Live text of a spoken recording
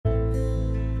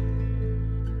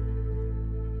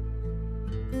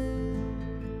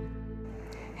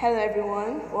Hello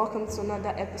everyone, welcome to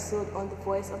another episode on The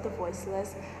Voice of the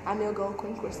Voiceless. I'm your girl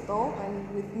Queen Crystal,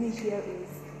 and with me here is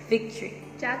Victory.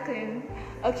 Jacqueline.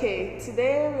 Okay,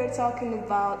 today we're talking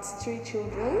about street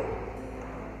children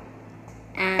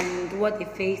And what they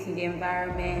face in the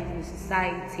environment, in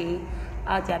society,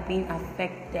 how they are being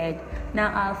affected. Now,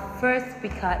 our first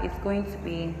speaker is going to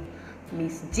be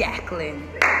Miss Jacqueline.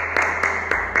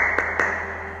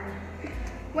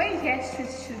 When you hear street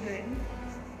children,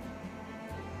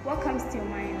 what comes to your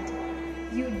mind?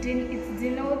 It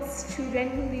denotes children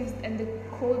who live in the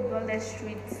cold-blooded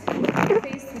streets,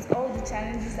 faced with all the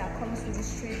challenges that comes with the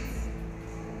streets.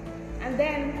 And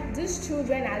then these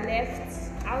children are left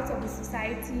out of the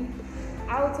society,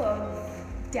 out of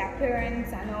their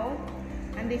parents and all,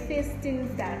 and they face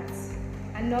things that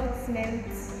are not meant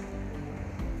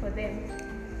for them.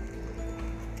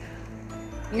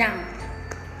 Now,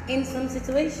 in some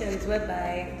situations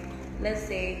whereby, let's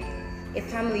say, a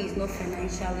family is not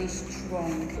financially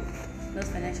strong, not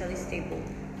financially stable,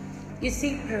 you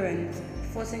see parents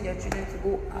forcing their children to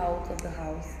go out of the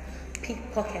house,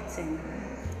 pickpocketing,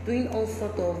 doing all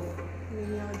sort of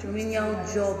menial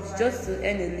jobs just to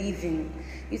earn a living.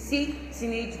 You see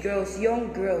teenage girls,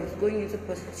 young girls going into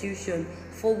prostitution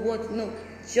for what? No,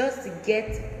 just to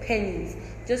get pennies,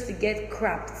 just to get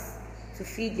crafts to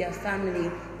feed their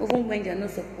family, even when they're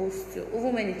not supposed to,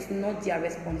 even when it's not their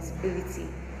responsibility.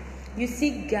 You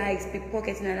see guys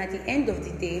pickpocketing, and at the end of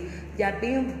the day, they are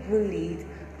being bullied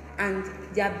and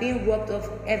they are being robbed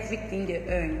of everything they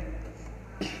earn.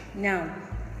 Now,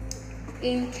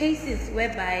 in cases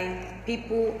whereby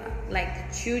people,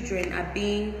 like children, are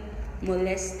being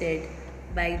molested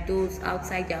by those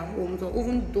outside their homes or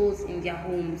even those in their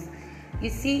homes, you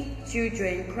see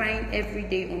children crying every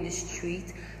day on the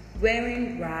street,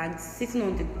 wearing rags, sitting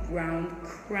on the ground,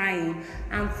 crying,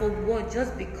 and for what?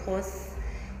 Just because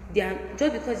their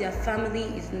family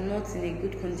is not in a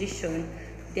good condition,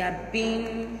 they are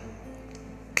being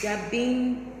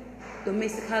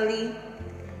domestically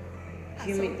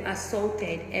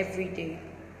assaulted every day.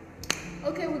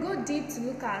 Okay, we go deep to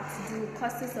look at the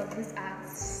causes of these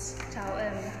acts,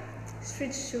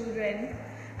 street children,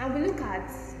 and we look at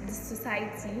the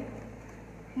society.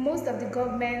 Most of the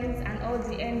governments and all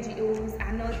the NGOs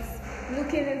are not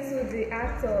looking into the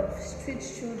act of street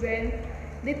children.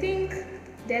 They think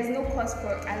there's no cause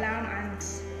for alarm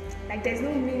and there's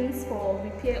no means for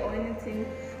repair or anything.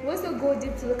 We also go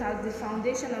deep to look at the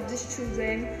foundation of these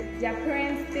children. Their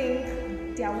parents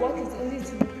think their work is only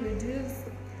to reproduce,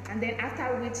 and then after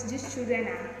which these children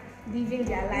are living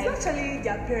their life. It's actually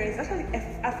their parents, actually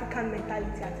African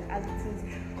mentality as it is.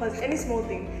 Because any small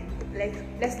thing, like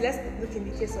let's look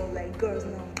in the case of girls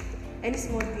now. Any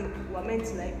small thing, we are meant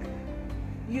to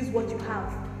use what you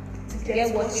have to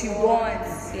get what you want.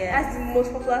 Yeah. That's the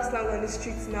most popular slang on the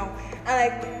streets now.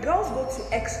 And girls go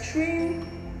to extreme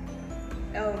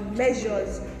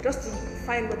measures just to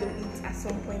find what they eat at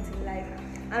some point in life.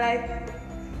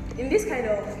 And in this kind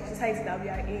of society that we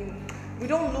are in, we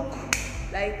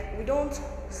don't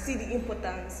see the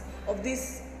importance of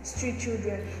these street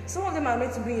children. Some of them are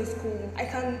meant to be in school. I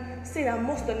can say that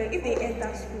most of them, if they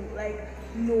enter school,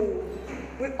 no,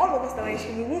 all of us that are in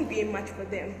school, we won't be a match for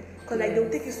them. Because they'll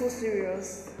take it so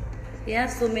serious. They have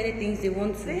so many things they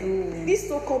want to do. This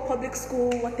so-called public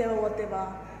school, whatever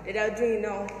that they are doing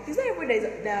now, it's not everybody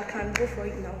that can go for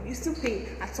it now. You still pay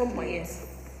at some point. Yes.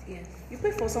 You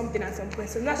pay for something at some point.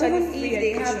 So not even free if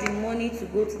they education. have the money to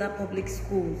go to that public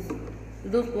schools,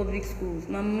 those public schools,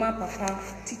 mama, papa,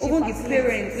 even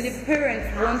the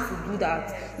parents want to do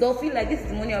that. They'll feel like this is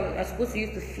the money I'm supposed to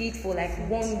use to feed for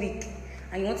 1 week,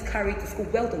 and you want to carry it to school.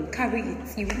 Well done, carry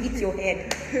it. You will eat your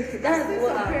head. That's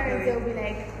what some parents, they'll be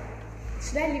like,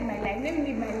 should I live my life? Let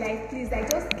me live my life, please. I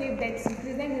just gave birth to you.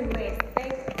 Please let me rest.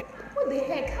 What the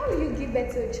heck? How will you give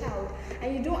birth to a child?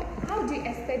 And how do you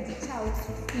expect the child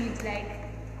to feed?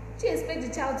 Do you expect the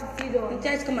child to feed on? The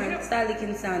child come and start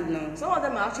licking sand now. Some of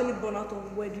them are actually born out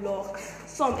of wedlock.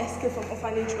 Some escape from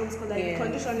orphanage homes because the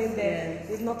conditioning there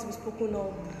is not to be spoken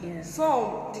of. Yeah.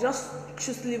 Some, they just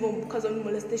choose to live on because of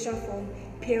molestation from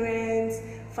parents,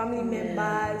 family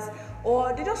members,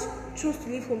 or they just choose to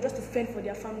leave home just to fend for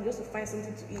their family, just to find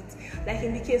something to eat. Like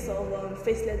in the case of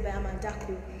Faceless by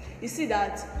Amandaku, you see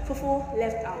that Fofo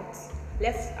left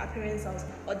her parents' house,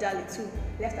 or Dali too,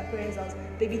 left her parents' house.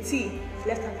 Baby T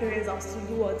left her parents' house to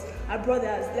do what? Her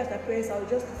brothers left her parents' house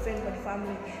just to fend for the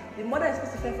family. The mother is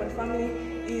supposed to fend for the family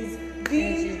is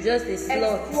being she's just a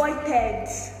slut. Exploited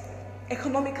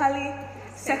economically,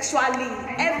 sexually,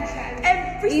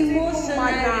 every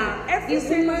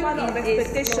single manner of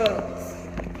expectation.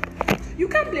 You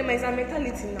can't blame her, it's her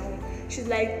mentality now. She's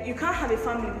like, you can't have a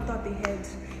family without a head.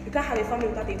 You can't have a family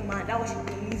without a man. That's what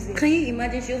she believes in. Can you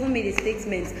imagine? She even made a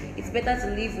statement. It's better to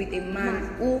live with a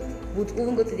man who would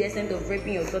even go to the extent of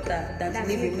raping your daughter than to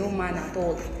live with no man at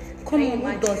all. Come on,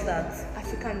 who does that?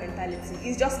 African mentality.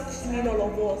 It's just killing all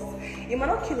of us. It might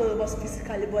not kill all of us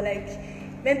physically, but like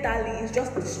mentally, it's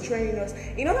just destroying us.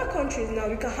 In other countries now,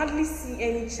 you can hardly see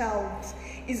any child.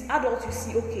 It's adults you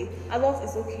see, okay.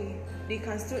 Adults is okay. They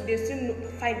still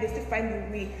find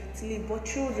a way to live. But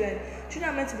children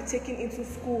are meant to be taken into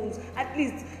schools. At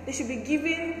least they should be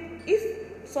given,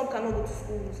 if some cannot go to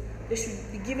schools, they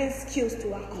should be given skills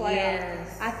to acquire.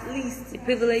 Yes. At least the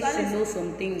privilege to know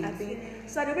some things.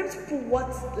 So they'll be able to put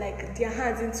what like their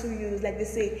hands into use. Like they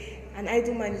say, an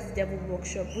idle man is the devil's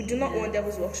workshop. We do not want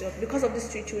devil's workshop. Because of these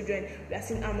 3 children, we are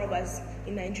seeing armed robbers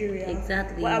in Nigeria.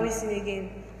 Exactly. What are we seeing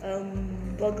again?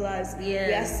 Burglars. Yeah.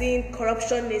 We are seeing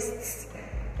corruptionists,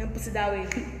 and put it that way.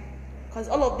 Because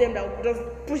all of them that would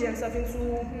have pushed themselves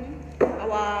into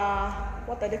our,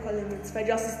 what are they calling it?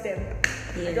 Federal system.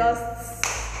 Yeah.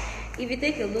 If you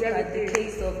take a look at the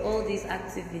case of all these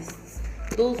activists,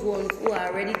 those ones who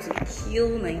are ready to kill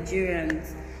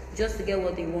Nigerians just to get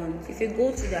what they want, if you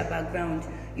go through their background,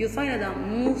 you find out that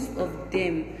most of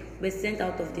them were sent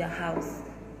out of their house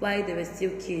while they were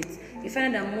still kids. You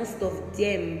find out that most of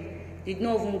them did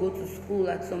not even go to school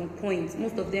at some point.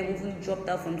 Most of them even dropped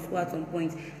out from school at some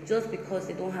point just because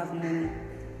they don't have money.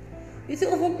 You see,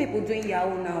 even people doing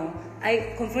Yahoo now.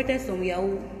 I confronted some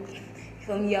Yahoo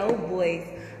boys,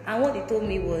 and what they told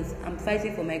me was, I'm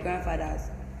fighting for my grandfathers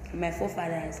and my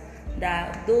forefathers,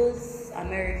 that those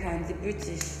Americans, the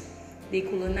British, they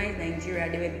colonized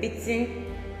Nigeria. They were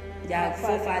beating their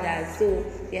forefathers, so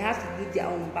they have to do their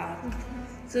own back.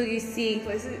 So you see,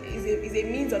 it's a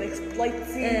means of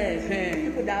exploiting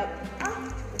people that.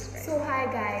 So hi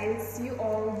guys, you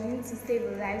need to save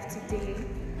a life today.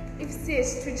 If you see a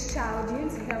street child, you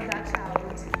need to help that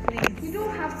child. Please. You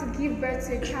don't have to give birth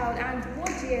to a child, and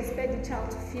what do you expect the child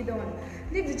to feed on?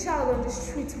 Leave the child on the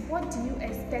street. What do you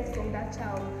expect from that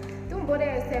child? Don't bother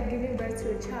yourself giving birth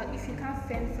to a child if you can't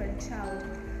fend for the child.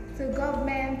 So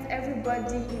government,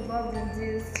 everybody involved in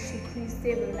this should please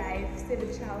save a life, save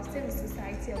a child, save the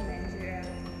society of Nigeria.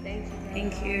 Thank you.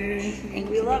 Thank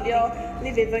you. We love y'all.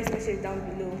 Leave a voice message down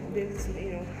below. We'll be able to,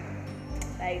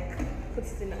 put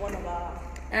it in one of our.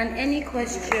 And any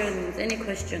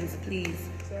questions, please.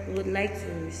 We would like to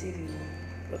receive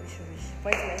your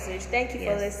voice message. Thank you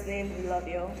for listening. We love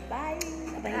you. Bye.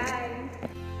 Bye.